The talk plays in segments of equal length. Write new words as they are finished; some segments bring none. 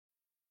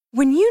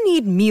When you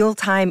need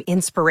mealtime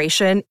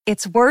inspiration,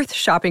 it's worth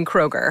shopping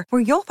Kroger,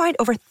 where you'll find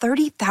over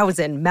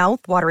 30,000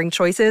 mouth-watering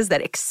choices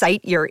that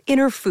excite your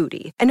inner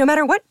foodie. And no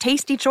matter what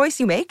tasty choice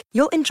you make,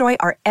 you'll enjoy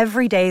our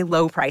everyday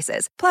low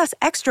prices, plus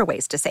extra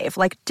ways to save,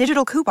 like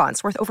digital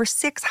coupons worth over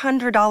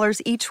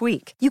 $600 each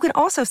week. You can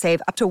also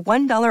save up to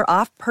 $1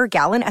 off per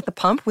gallon at the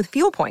pump with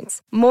fuel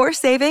points. More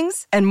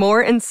savings and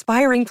more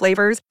inspiring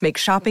flavors make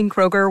shopping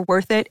Kroger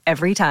worth it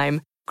every time.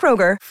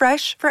 Kroger,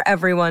 fresh for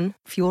everyone.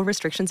 Fuel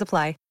restrictions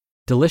apply.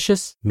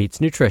 Delicious meets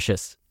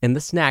nutritious in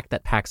the snack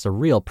that packs a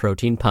real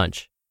protein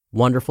punch.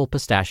 Wonderful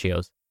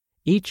Pistachios.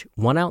 Each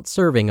 1-ounce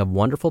serving of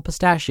Wonderful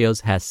Pistachios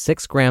has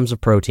 6 grams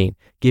of protein,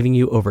 giving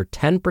you over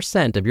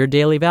 10% of your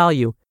daily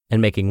value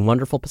and making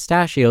Wonderful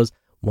Pistachios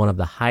one of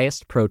the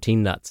highest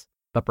protein nuts.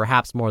 But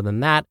perhaps more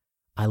than that,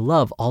 I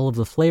love all of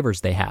the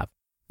flavors they have.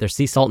 Their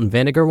sea salt and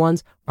vinegar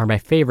ones are my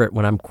favorite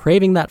when I'm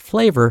craving that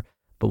flavor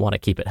but want to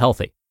keep it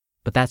healthy.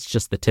 But that's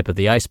just the tip of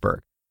the iceberg.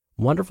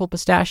 Wonderful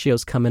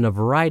Pistachios come in a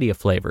variety of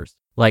flavors,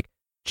 like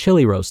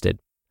chili roasted,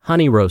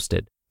 honey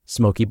roasted,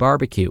 smoky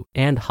barbecue,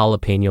 and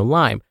jalapeno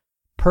lime,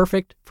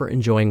 perfect for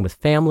enjoying with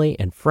family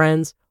and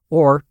friends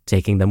or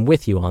taking them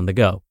with you on the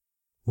go.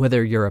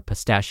 Whether you're a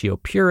pistachio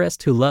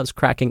purist who loves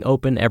cracking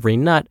open every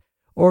nut,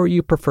 or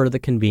you prefer the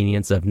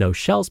convenience of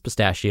no-shells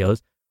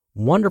pistachios,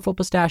 Wonderful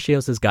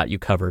Pistachios has got you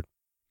covered.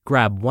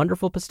 Grab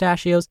Wonderful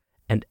Pistachios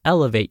and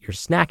elevate your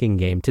snacking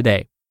game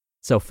today.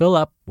 So fill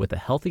up with a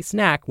healthy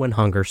snack when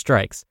hunger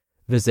strikes.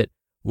 Visit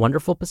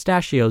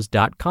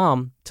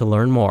wonderfulpistachios.com to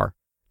learn more.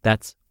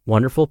 That's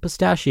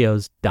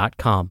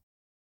wonderfulpistachios.com.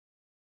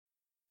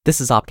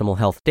 This is Optimal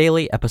Health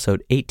Daily,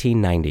 episode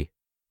 1890,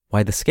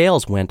 Why the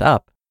Scales Went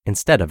Up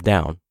Instead of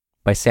Down,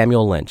 by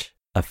Samuel Lynch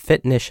of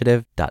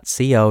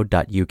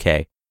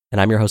fitinitiative.co.uk.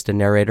 And I'm your host and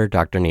narrator,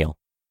 Dr. Neil.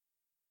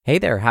 Hey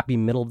there, happy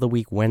middle of the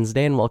week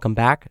Wednesday, and welcome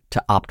back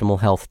to Optimal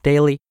Health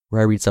Daily,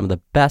 where I read some of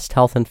the best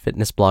health and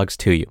fitness blogs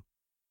to you.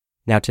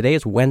 Now, today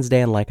is Wednesday,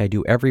 and like I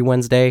do every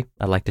Wednesday,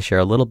 I'd like to share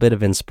a little bit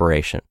of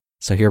inspiration.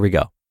 So here we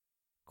go.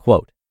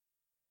 Quote,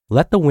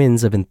 "Let the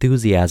winds of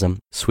enthusiasm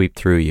sweep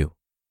through you.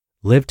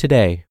 Live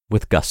today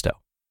with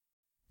gusto."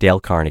 Dale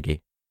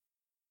Carnegie.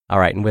 All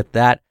right, and with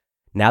that,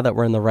 now that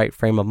we're in the right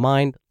frame of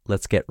mind,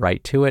 let's get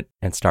right to it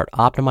and start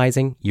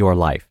optimizing your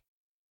life.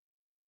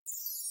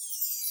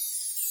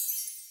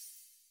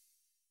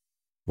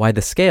 Why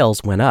the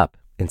Scales Went Up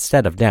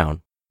Instead of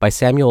Down, by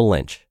Samuel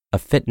Lynch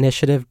of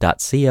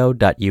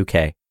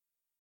fitinitiative.co.uk.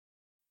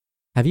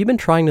 Have you been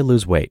trying to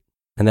lose weight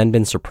and then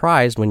been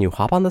surprised when you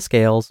hop on the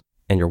scales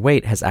and your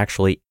weight has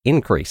actually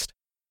increased?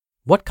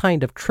 What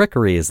kind of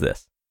trickery is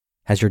this?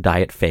 Has your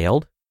diet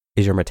failed?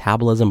 Is your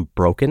metabolism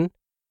broken?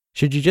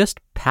 Should you just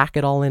pack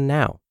it all in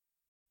now?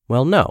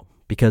 Well, no,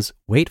 because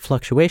weight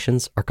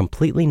fluctuations are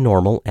completely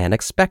normal and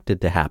expected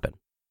to happen.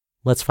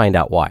 Let's find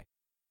out why.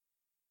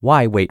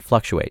 Why weight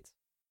fluctuates.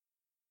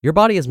 Your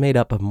body is made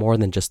up of more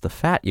than just the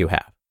fat you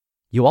have.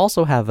 You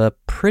also have a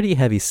pretty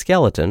heavy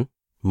skeleton,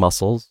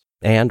 muscles,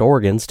 and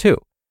organs too.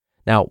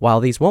 Now, while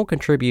these won't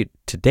contribute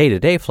to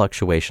day-to-day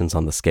fluctuations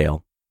on the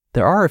scale,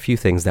 there are a few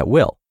things that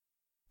will.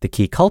 The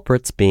key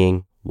culprits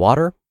being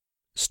water,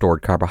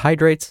 stored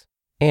carbohydrates,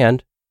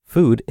 and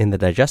food in the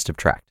digestive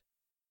tract.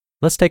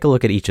 Let's take a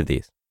look at each of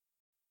these.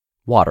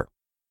 Water.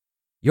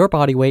 Your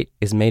body weight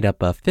is made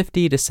up of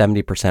 50 to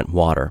 70%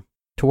 water,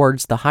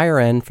 towards the higher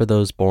end for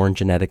those born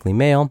genetically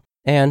male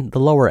and the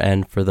lower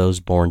end for those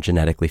born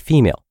genetically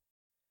female.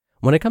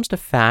 When it comes to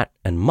fat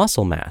and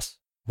muscle mass,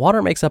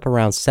 water makes up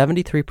around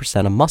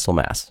 73% of muscle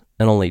mass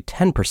and only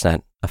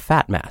 10% of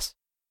fat mass.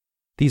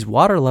 These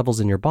water levels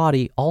in your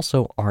body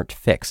also aren't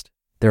fixed.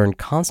 They're in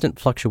constant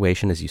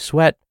fluctuation as you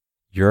sweat,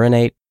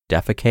 urinate,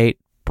 defecate,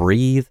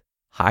 breathe,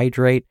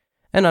 hydrate,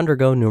 and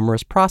undergo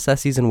numerous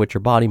processes in which your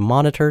body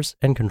monitors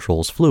and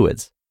controls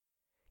fluids.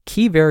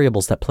 Key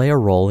variables that play a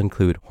role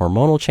include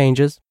hormonal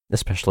changes,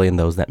 especially in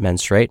those that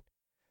menstruate,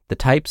 the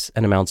types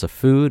and amounts of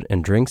food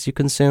and drinks you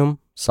consume,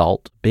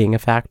 salt being a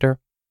factor,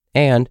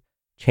 and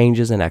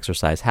changes in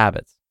exercise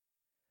habits.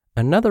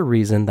 Another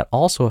reason that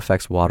also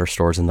affects water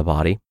stores in the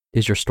body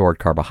is your stored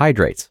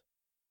carbohydrates.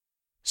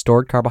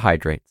 Stored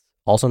carbohydrates,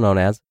 also known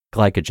as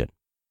glycogen.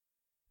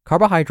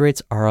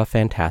 Carbohydrates are a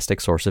fantastic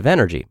source of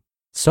energy,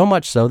 so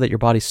much so that your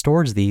body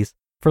stores these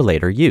for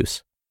later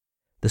use.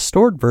 The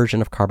stored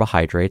version of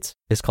carbohydrates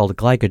is called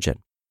glycogen,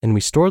 and we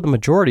store the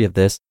majority of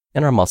this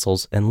in our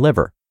muscles and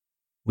liver.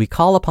 We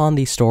call upon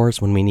these stores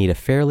when we need a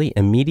fairly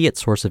immediate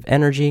source of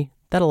energy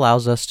that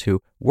allows us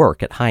to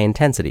work at high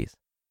intensities.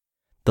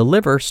 The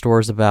liver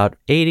stores about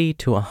 80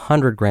 to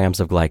 100 grams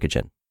of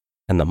glycogen,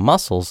 and the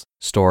muscles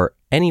store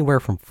anywhere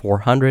from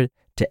 400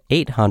 to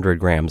 800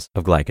 grams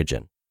of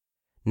glycogen.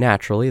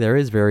 Naturally, there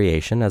is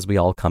variation as we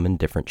all come in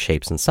different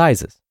shapes and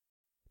sizes.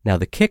 Now,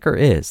 the kicker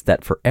is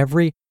that for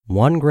every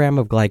 1 gram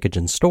of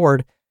glycogen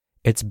stored,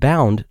 it's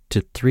bound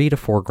to 3 to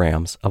 4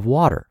 grams of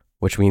water,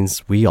 which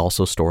means we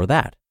also store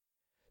that.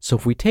 So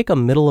if we take a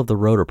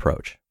middle-of-the-road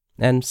approach,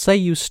 and say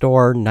you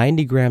store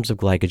 90 grams of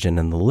glycogen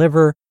in the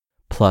liver,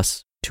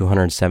 plus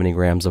 270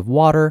 grams of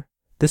water,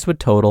 this would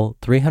total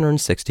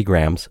 360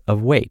 grams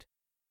of weight.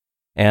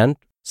 and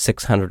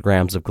 600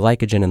 grams of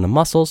glycogen in the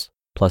muscles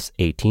plus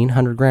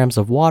 1,800 grams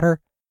of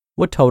water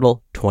would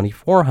total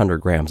 2,400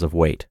 grams of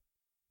weight.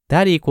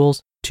 That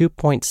equals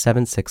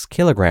 2.76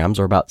 kilograms,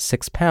 or about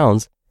 6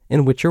 pounds,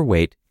 in which your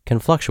weight can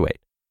fluctuate.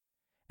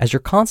 As you're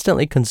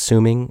constantly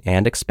consuming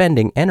and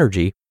expending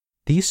energy,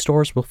 these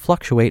stores will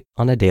fluctuate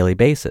on a daily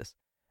basis,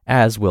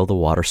 as will the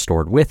water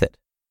stored with it.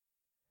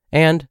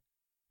 And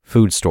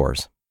food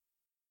stores.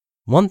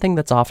 One thing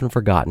that's often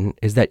forgotten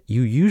is that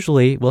you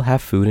usually will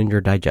have food in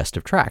your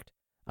digestive tract,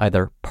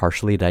 either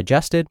partially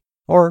digested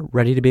or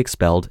ready to be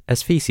expelled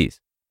as feces.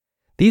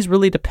 These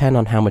really depend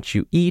on how much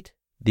you eat,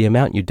 the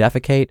amount you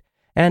defecate,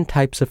 and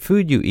types of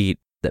food you eat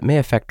that may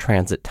affect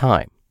transit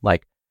time,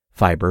 like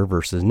fiber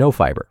versus no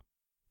fiber.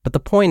 But the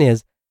point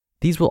is,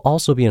 these will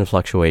also be in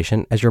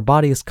fluctuation as your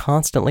body is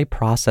constantly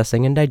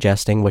processing and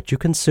digesting what you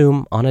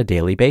consume on a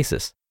daily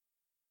basis.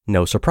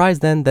 No surprise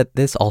then that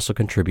this also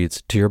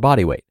contributes to your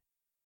body weight.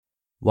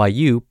 Why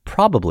you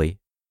probably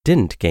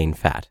didn't gain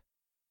fat.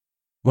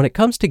 When it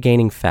comes to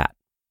gaining fat,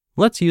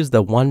 let's use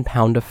the 1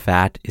 pound of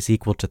fat is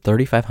equal to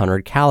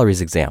 3,500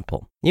 calories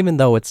example, even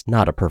though it's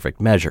not a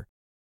perfect measure.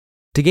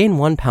 To gain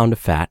 1 pound of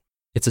fat,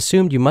 it's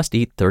assumed you must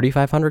eat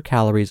 3,500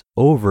 calories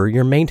over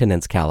your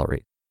maintenance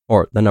calories,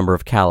 or the number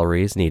of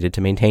calories needed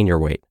to maintain your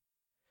weight.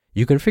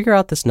 You can figure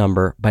out this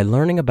number by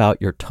learning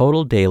about your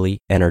total daily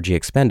energy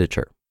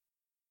expenditure.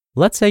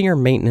 Let's say your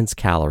maintenance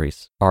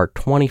calories are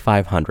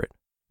 2,500,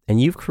 and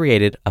you've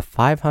created a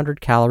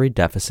 500 calorie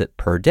deficit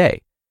per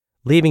day,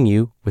 leaving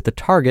you with a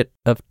target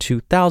of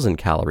 2,000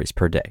 calories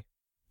per day.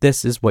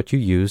 This is what you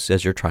use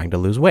as you're trying to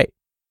lose weight.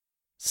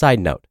 Side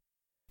note,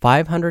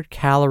 500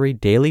 calorie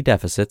daily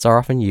deficits are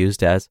often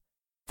used as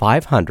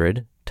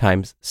 500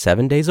 times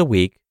 7 days a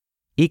week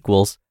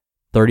equals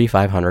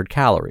 3,500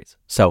 calories.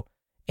 So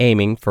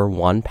aiming for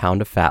 1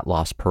 pound of fat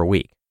loss per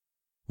week.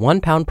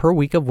 1 pound per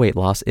week of weight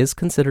loss is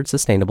considered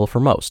sustainable for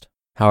most.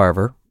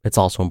 However, it's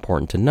also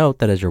important to note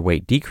that as your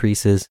weight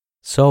decreases,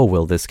 so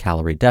will this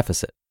calorie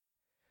deficit.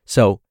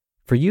 So,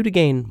 for you to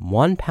gain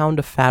 1 pound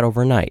of fat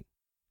overnight,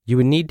 you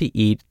would need to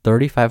eat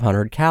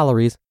 3,500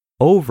 calories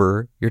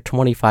over your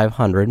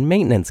 2,500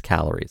 maintenance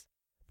calories.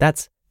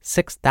 That's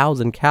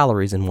 6,000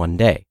 calories in one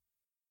day.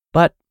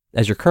 But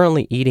as you're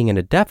currently eating in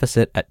a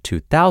deficit at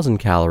 2,000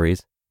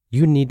 calories,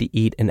 you need to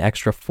eat an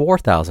extra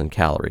 4,000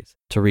 calories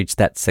to reach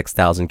that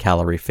 6,000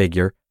 calorie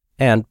figure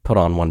and put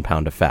on 1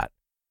 pound of fat.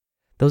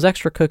 Those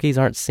extra cookies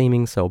aren't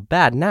seeming so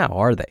bad now,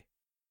 are they?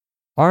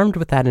 Armed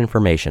with that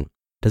information,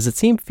 does it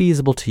seem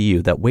feasible to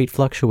you that weight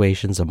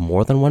fluctuations of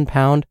more than 1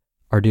 pound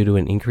are due to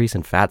an increase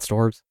in fat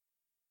stores?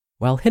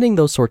 While hitting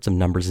those sorts of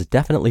numbers is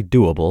definitely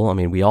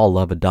doable, we all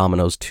love a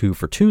Domino's 2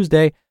 for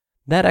Tuesday,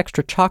 that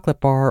extra chocolate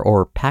bar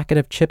or packet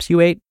of chips you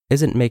ate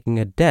isn't making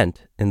a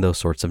dent in those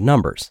sorts of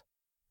numbers.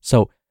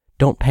 So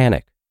don't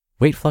panic.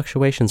 Weight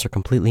fluctuations are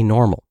completely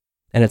normal,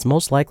 and it's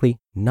most likely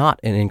not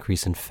an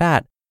increase in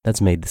fat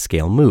that's made the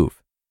scale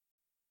move.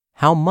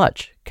 How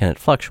much can it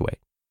fluctuate?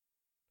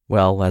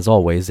 Well, as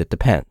always, it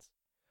depends.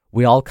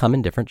 We all come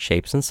in different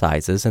shapes and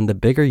sizes, and the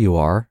bigger you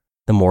are,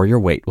 the more your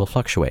weight will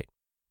fluctuate.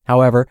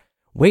 However,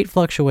 weight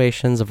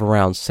fluctuations of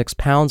around 6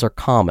 pounds are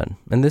common,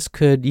 and this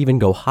could even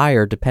go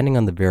higher depending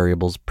on the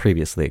variables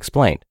previously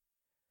explained.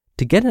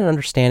 To get an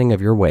understanding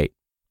of your weight,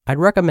 I'd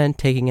recommend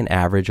taking an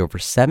average over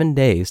 7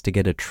 days to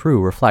get a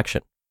true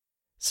reflection.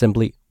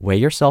 Simply weigh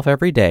yourself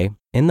every day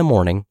in the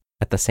morning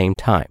at the same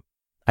time,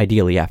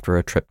 ideally after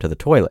a trip to the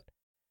toilet.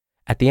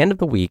 At the end of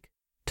the week,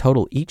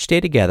 total each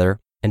day together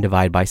and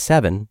divide by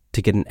 7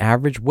 to get an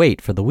average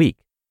weight for the week.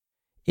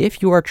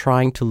 If you are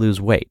trying to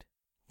lose weight,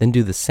 then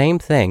do the same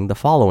thing the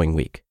following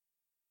week.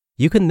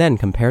 You can then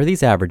compare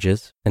these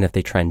averages, and if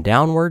they trend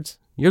downwards,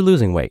 you're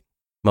losing weight,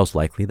 most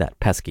likely that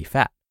pesky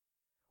fat.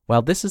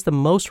 While this is the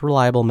most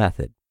reliable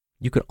method,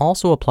 you can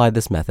also apply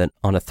this method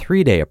on a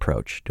 3-day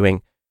approach,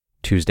 doing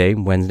Tuesday,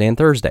 Wednesday, and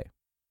Thursday.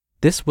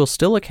 This will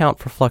still account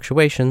for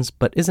fluctuations,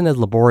 but isn't as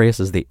laborious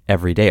as the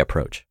everyday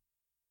approach.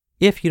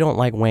 If you don't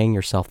like weighing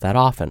yourself that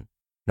often,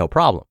 no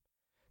problem.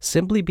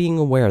 Simply being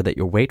aware that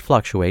your weight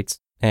fluctuates,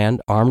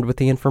 and armed with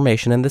the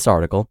information in this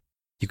article,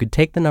 you could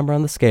take the number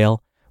on the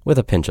scale with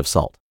a pinch of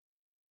salt.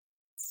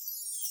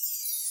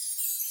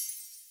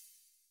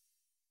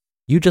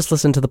 You just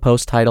listened to the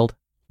post titled,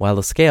 "While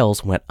the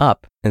Scales Went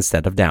Up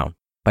Instead of Down,"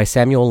 by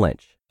Samuel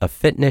Lynch of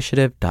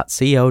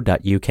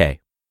fitinitiative.co.uk.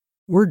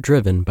 We're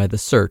driven by the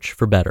search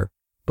for better,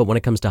 but when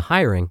it comes to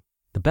hiring,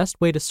 the best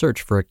way to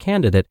search for a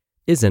candidate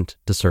isn't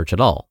to search at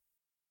all.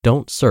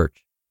 Don't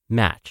search,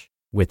 match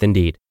with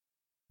Indeed.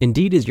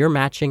 Indeed is your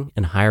matching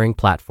and hiring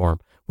platform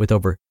with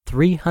over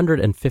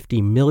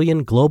 350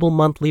 million global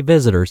monthly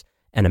visitors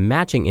and a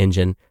matching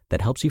engine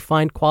that helps you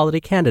find quality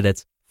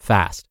candidates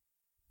fast.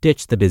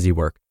 Ditch the busy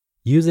work.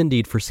 Use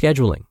Indeed for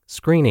scheduling,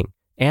 screening,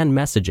 and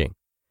messaging.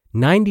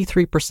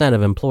 93%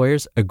 of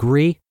employers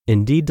agree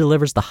Indeed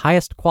delivers the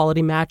highest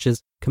quality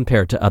matches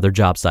compared to other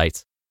job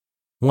sites.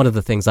 One of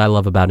the things I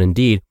love about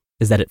Indeed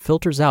is that it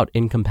filters out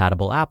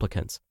incompatible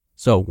applicants.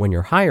 So when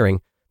you're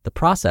hiring, the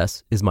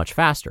process is much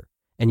faster,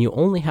 and you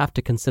only have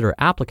to consider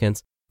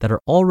applicants that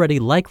are already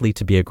likely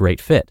to be a great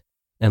fit.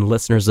 And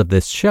listeners of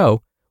this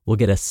show will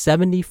get a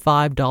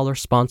 $75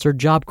 sponsored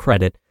job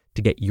credit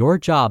to get your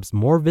jobs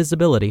more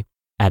visibility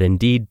at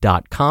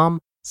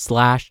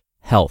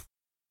Indeed.com/health.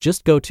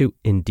 Just go to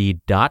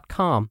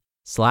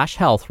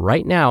Indeed.com/health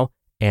right now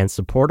and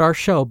support our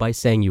show by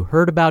saying you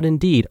heard about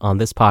Indeed on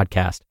this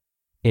podcast.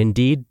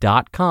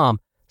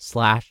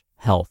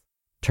 Indeed.com/health.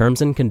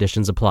 Terms and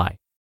conditions apply.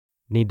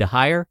 Need to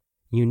hire?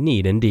 You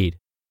need Indeed.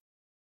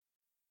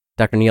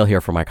 Dr. Neal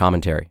here for my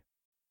commentary.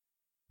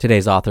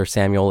 Today's author,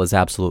 Samuel, is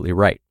absolutely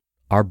right.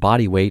 Our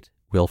body weight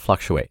will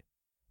fluctuate.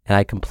 And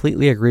I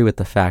completely agree with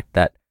the fact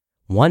that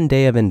one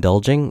day of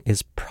indulging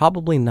is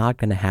probably not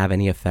going to have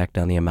any effect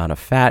on the amount of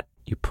fat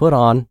you put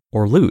on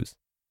or lose.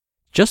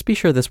 Just be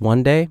sure this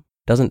one day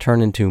doesn't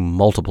turn into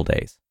multiple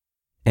days.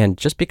 And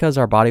just because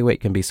our body weight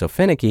can be so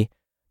finicky,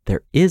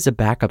 there is a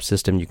backup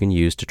system you can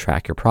use to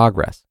track your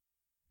progress.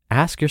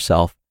 Ask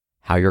yourself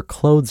how your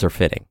clothes are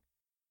fitting.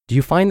 Do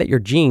you find that your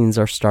jeans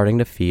are starting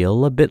to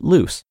feel a bit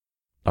loose?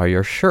 Are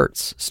your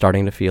shirts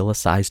starting to feel a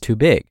size too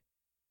big?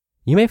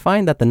 You may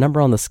find that the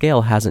number on the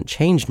scale hasn't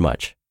changed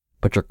much,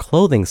 but your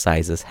clothing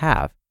sizes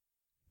have.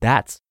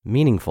 That's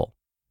meaningful.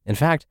 In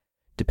fact,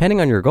 depending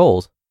on your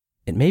goals,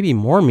 it may be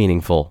more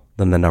meaningful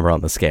than the number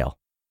on the scale.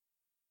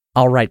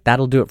 All right,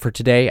 that'll do it for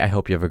today. I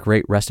hope you have a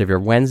great rest of your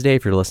Wednesday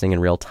if you're listening in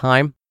real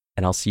time,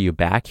 and I'll see you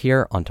back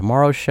here on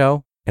tomorrow's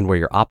show and where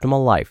your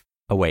optimal life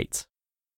awaits.